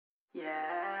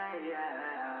Yeah,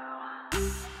 yeah.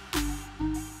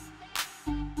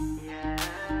 Yeah,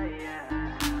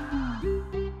 yeah.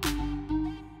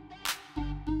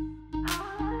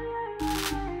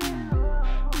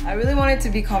 I really want it to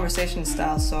be conversation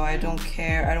style, so I don't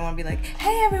care. I don't want to be like,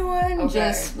 "Hey, everyone," Okay.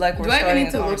 just like we're Do I even starting need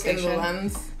a to look in conversation. the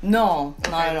lens? No, not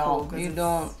Okay, at all. cool, 'cause You it's-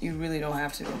 don't. You really don't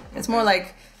have to. It's more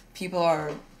like people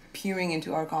are peering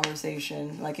into our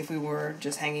conversation, like if we were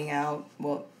just hanging out.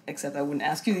 Well, except I wouldn't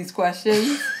ask you these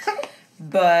questions.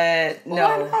 But no.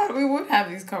 Why not? We would have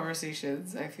these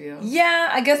conversations, I feel. Yeah,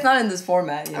 I guess not in this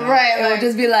format. You know? Right, It would like-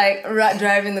 just be like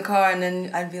driving the car, and then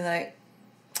I'd be like,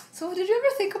 "So, did you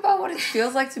ever think about what it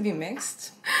feels like to be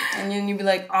mixed?" And then you'd be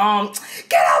like, get out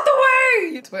the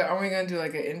way!" Wait, are we gonna do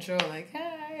like an intro? Like,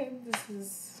 hey, this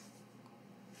is.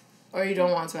 Or you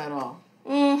don't want to at all?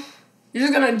 Mm, You're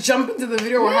just gonna jump into the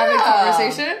video we're having a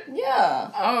conversation? yeah.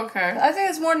 Oh, okay. I think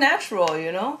it's more natural,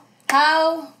 you know?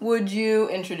 How would you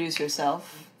introduce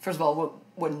yourself? First of all,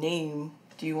 what name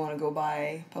do you want to go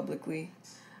by publicly?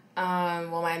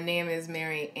 Well, my name is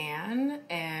Mary Ann,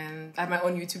 and I have my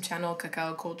own YouTube channel,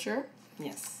 Cacao Culture,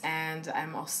 Yes. and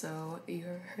I'm also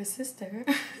her sister.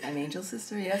 An angel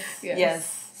sister, yes?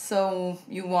 Yes. So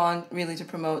you want really to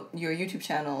promote your YouTube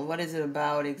channel. What is it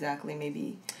about exactly?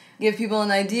 Maybe give people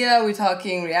an idea. Are we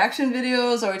talking reaction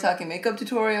videos? Are we talking makeup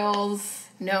tutorials?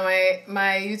 No,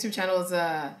 my YouTube channel is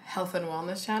a health and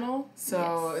wellness channel.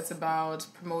 So Yes. it's about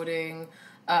promoting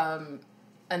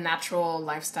a natural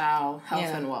lifestyle, health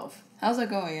Yeah. and wealth. How's that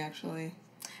going, actually?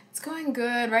 It's going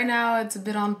good. Right now it's a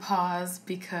bit on pause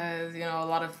because, a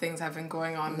lot of things have been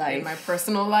going on in my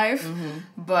personal life.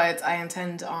 But I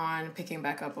intend on picking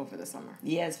back up over the summer.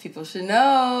 Yes, people should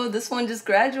know. This one just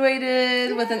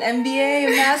graduated with an MBA, a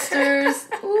master's.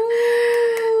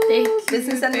 Ooh, Thank you,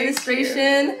 business thank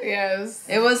administration. you. Yes.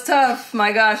 It was tough.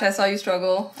 My gosh, I saw you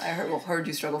struggle. I heard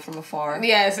you struggle from afar.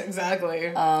 Yes,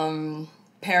 exactly.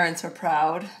 Parents are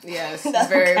proud. Yes, That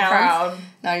very counts. proud.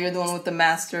 Now you're the one with the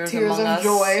masters Tears among of us.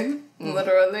 joy,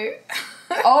 literally.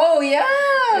 Oh yeah,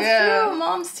 it's Yeah. true.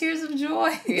 Mom's tears of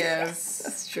joy.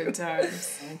 Yes, true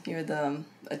times. You're the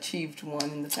achieved one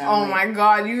in the Oh family. my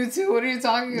god, you too? What are you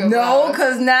talking about? No,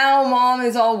 because now mom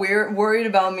is all worried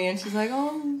about me, and she's like,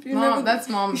 "Oh, that's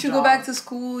mom's You should job. go back to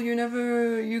school. You're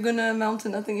gonna amount to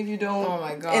nothing if you don't." Oh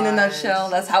my god. In a nutshell,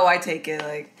 that's how I take it.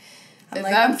 Like, I'm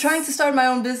That's- trying to start my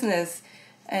own business,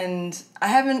 and I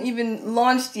haven't even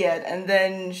launched yet. And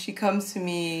then she comes to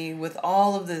me with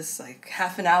all of this like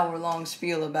half an hour long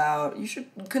spiel about you should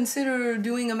consider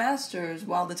doing a master's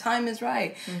while the time is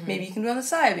right. Maybe you can do it on the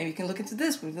side. Maybe you can look into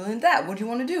this. Maybe look into that. What do you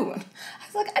want to do? And I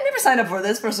was like, I never signed up for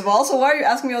this, first of all. So why are you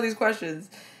asking me all these questions?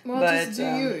 Well, just do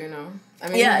you, I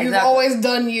mean, yeah, you've exactly. always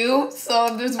done you,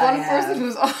 so there's one I have. person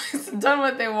who's always done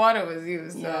what they wanted with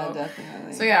you, so. Yeah,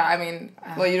 definitely. So yeah, I mean.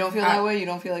 Well, you don't feel that way? You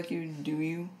don't feel like you do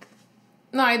you?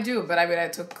 No, I do, but I mean, I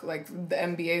took, like, the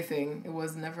MBA thing. It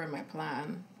was never in my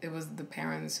plan. It was the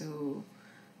parents who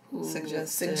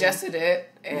suggested it,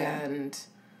 and,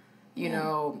 you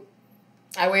know,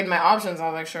 I weighed my options. I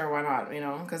was like, sure, why not,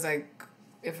 because, like,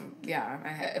 if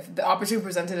the opportunity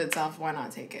presented itself, why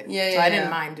not take it? Yeah, so yeah, I didn't yeah.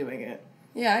 mind doing it.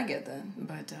 Yeah, I get that.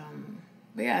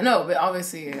 But yeah, no, but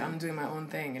obviously I'm doing my own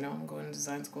thing, I'm going to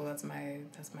design school, that's my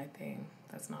thing.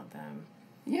 That's not them.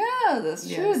 Yeah, that's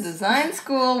true. Yes. Design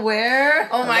school where?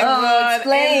 Oh my Hello, god.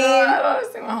 explain. I don't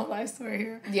understand my whole life story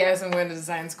here. Yes, I'm going to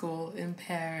design school in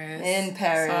Paris. In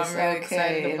Paris, So I'm really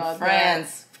excited okay, about in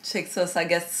France. Takes us, I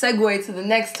guess, segue to the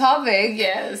next topic.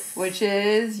 Yes. Which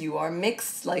is, you are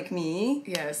mixed like me.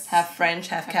 Yes. Half French,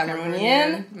 half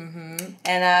Cameroonian. Mm-hmm.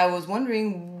 And I was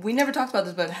wondering, we never talked about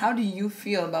this, but how do you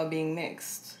feel about being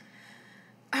mixed?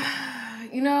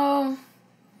 It's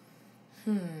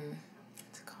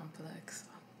a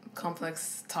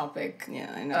complex topic.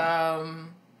 Yeah, I know.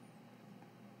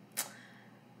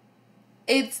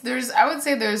 I would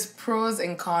say there's pros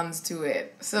and cons to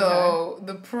it. So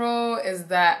the pro is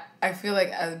that I feel like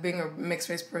as being a mixed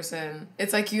race person,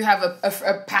 it's like you have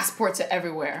a passport to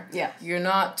everywhere. Yeah. You're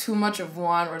not too much of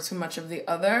one or too much of the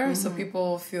other. So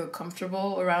people feel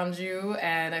comfortable around you,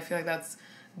 and I feel like that's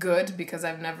good because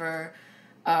I've never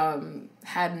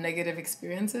had negative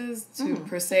experiences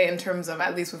per se in terms of,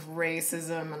 at least with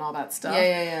racism and all that stuff.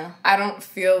 Yeah. I don't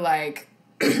feel like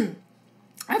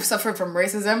I've suffered from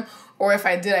racism, or if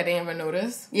I did, I didn't even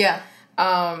notice. Yeah.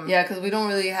 Yeah, because we don't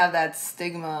really have that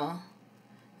stigma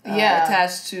Yeah.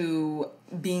 attached to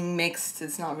being mixed.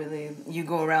 It's not really, you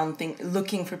go around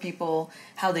looking for people,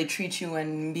 how they treat you,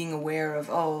 and being aware of,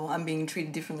 oh, I'm being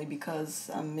treated differently because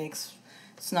I'm mixed.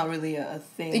 It's not really a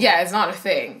thing. Yeah, it's not a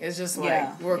thing. It's just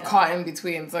like we're caught in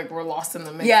between. It's like we're lost in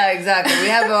the mix. Yeah, exactly. We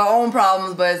have our own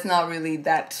problems, but it's not really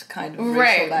that kind of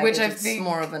racial baggage. Which I it's think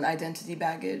more of an identity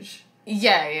baggage.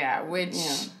 Yeah, which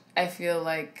I feel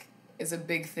like is a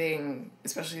big thing,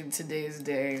 especially in today's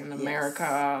day in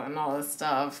America and all this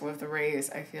stuff with the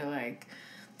race. I feel like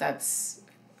that's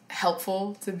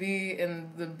helpful to be in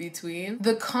the between.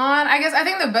 The con, I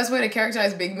think the best way to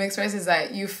characterize big mixed race is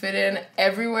that you fit in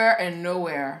everywhere and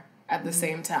nowhere at the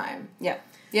same time. Yeah.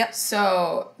 Yep.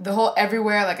 So the whole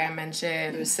everywhere, like I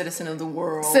mentioned, you're a citizen of the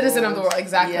world. Citizen of the world,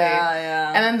 exactly.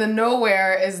 Yeah. And then the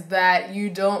nowhere is that you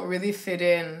don't really fit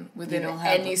in within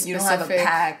any specific. You don't have a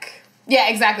pack. Yeah,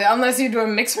 exactly. Unless you do a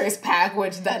mixed race pack,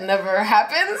 which that never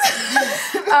happens.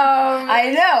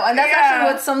 I know, and that's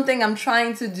actually something I'm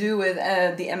trying to do with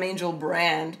the M Angel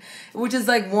brand, which is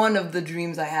like one of the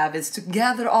dreams I have, is to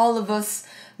gather all of us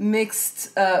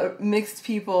mixed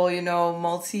people,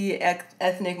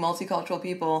 multi-ethnic, multicultural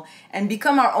people, and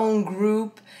become our own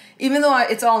group. Even though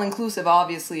it's all inclusive,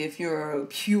 obviously, if you're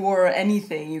pure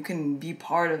anything, you can be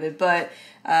part of it. But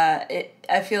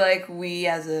I feel like we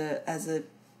as a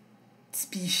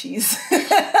species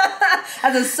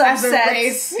as a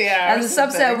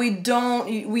subset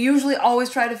we usually always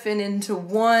try to fit into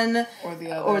one or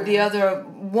the other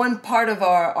one part of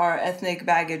our ethnic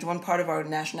baggage, one part of our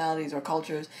nationalities or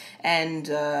cultures, and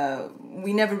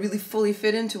we never really fully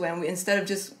fit into it. And instead of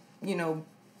just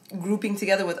grouping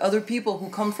together with other people who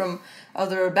come from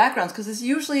other backgrounds, because it's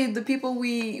usually the people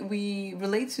we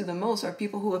relate to the most are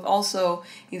people who have also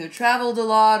either traveled a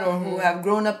lot or who have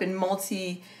grown up in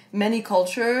many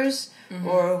cultures,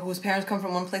 or whose parents come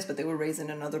from one place but they were raised in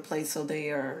another place, so they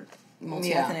are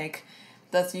multi-ethnic.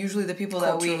 That's usually the people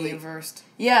culturally versed.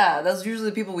 Yeah, that's usually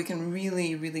the people we can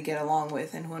really, really get along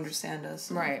with and who understand us.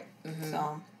 Right. Mm-hmm.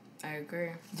 So, I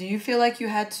agree. Do you feel like you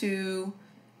had to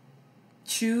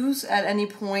choose at any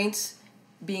point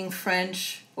being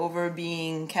French over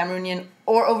being Cameroonian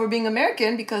or over being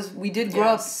American? Because we did grow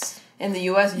up in the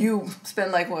U.S., you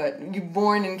spent you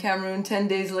born in Cameroon, 10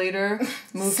 days later,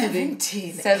 moved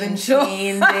 17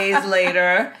 days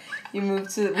later, we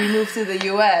moved to the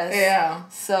U.S. Yeah.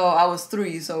 So I was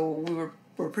 3, so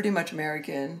we're pretty much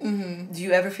American. Mm-hmm. Do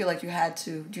you ever feel like you had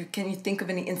to, can you think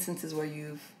of any instances where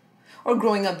or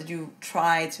growing up, did you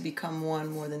try to become one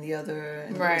more than the other?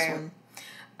 And right. One?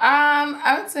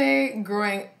 I would say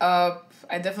growing up,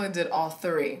 I definitely did all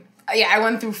 3. Yeah, I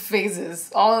went through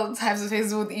phases, all types of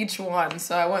phases with each one.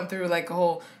 So I went through a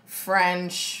whole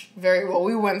French,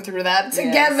 we went through that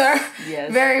together.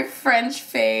 Yes. Very French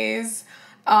phase.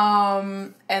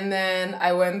 And then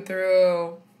I went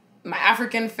through my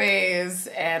African phase,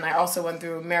 and I also went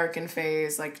through American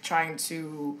phase, trying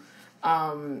to,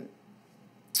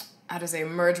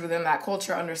 merge within that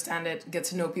culture, understand it, get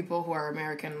to know people who are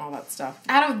American and all that stuff.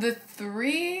 Out of the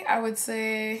 3, I would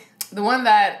say the one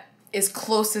that is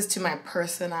closest to my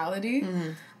personality,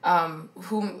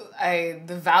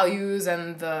 the values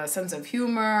and the sense of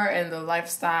humor and the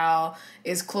lifestyle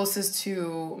is closest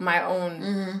to my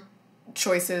own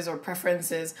choices or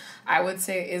preferences, I would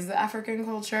say is the African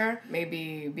culture.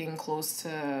 Maybe being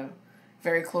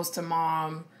very close to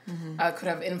mom could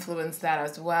have influenced that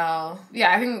as well.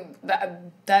 Yeah, I think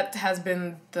that has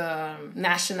been the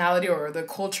nationality or the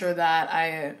culture that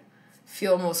I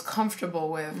feel most comfortable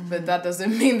with, but that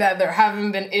doesn't mean that there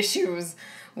haven't been issues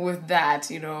with that,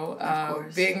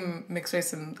 being mixed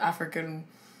race and African,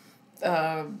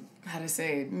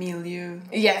 milieu.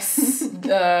 Yes,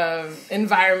 the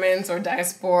environments or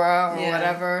diaspora or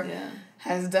whatever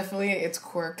has definitely its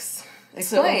quirks.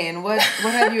 Explain, what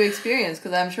have you experienced?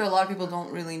 Because I'm sure a lot of people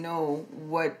don't really know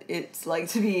what it's like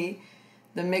to be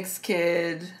the mixed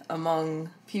kid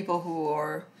among people who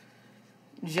are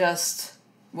just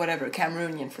whatever,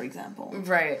 Cameroonian, for example.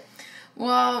 Right.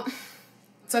 Well,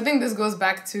 so I think this goes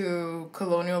back to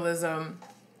colonialism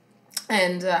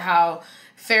and how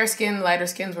fair skin, lighter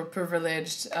skins were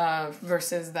privileged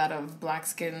versus that of black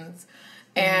skins.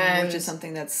 And which is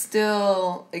something that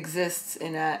still exists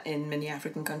in many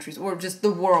African countries, or just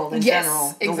the world in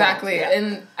general. Exactly.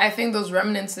 And I think those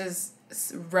remnants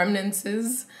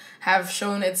have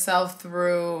shown itself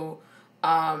through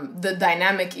the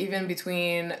dynamic even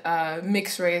between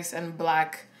mixed race and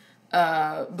black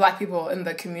people in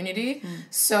the community.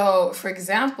 So, for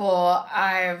example,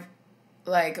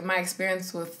 my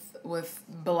experience with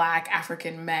black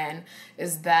African men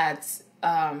is that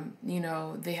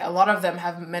a lot of them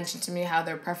have mentioned to me how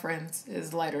their preference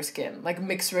is lighter skin.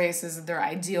 Mixed race is their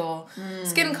ideal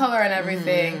skin color and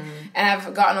everything. And I've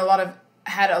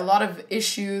had a lot of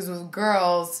issues with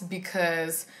girls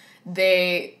because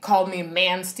they called me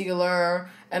man stealer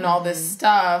and all this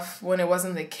stuff when it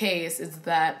wasn't the case, is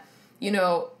that, you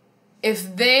know,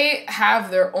 if they have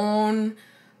their own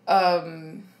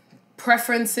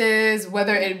preferences,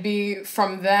 whether it be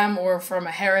from them or from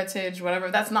a heritage,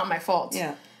 whatever, that's not my fault.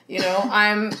 Yeah. You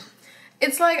know,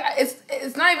 it's like,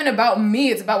 it's not even about me,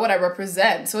 it's about what I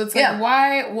represent. So it's like,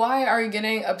 why are you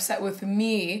getting upset with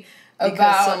me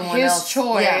about his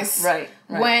choice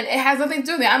when it has nothing to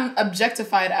do with me? I'm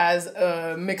objectified as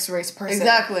a mixed race person.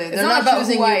 Exactly. They're not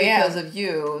choosing you because of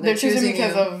you. They're choosing me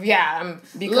because of, I'm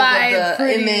because live, of the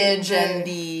pretty, image and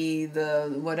the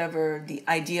whatever, the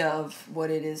idea of what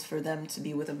it is for them to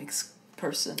be with a mixed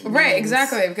person. Right,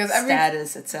 exactly. Because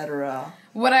status, etc.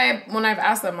 When I've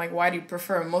asked them, like, why do you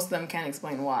prefer, most of them can't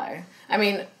explain why. I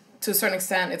mean, to a certain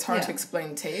extent, it's hard to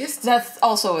explain taste. That's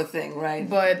also a thing, right?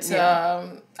 But,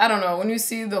 I don't know, when you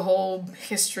see the whole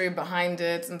history behind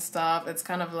it and stuff, it's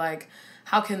kind of like,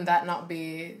 how can that not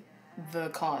be the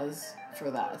cause for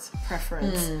that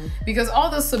preference? Because all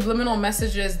the subliminal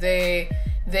messages, they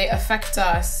affect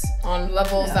us on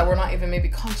levels that we're not even maybe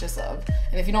conscious of.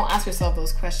 And if you don't ask yourself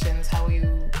those questions, how will you,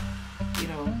 how would you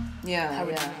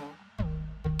know?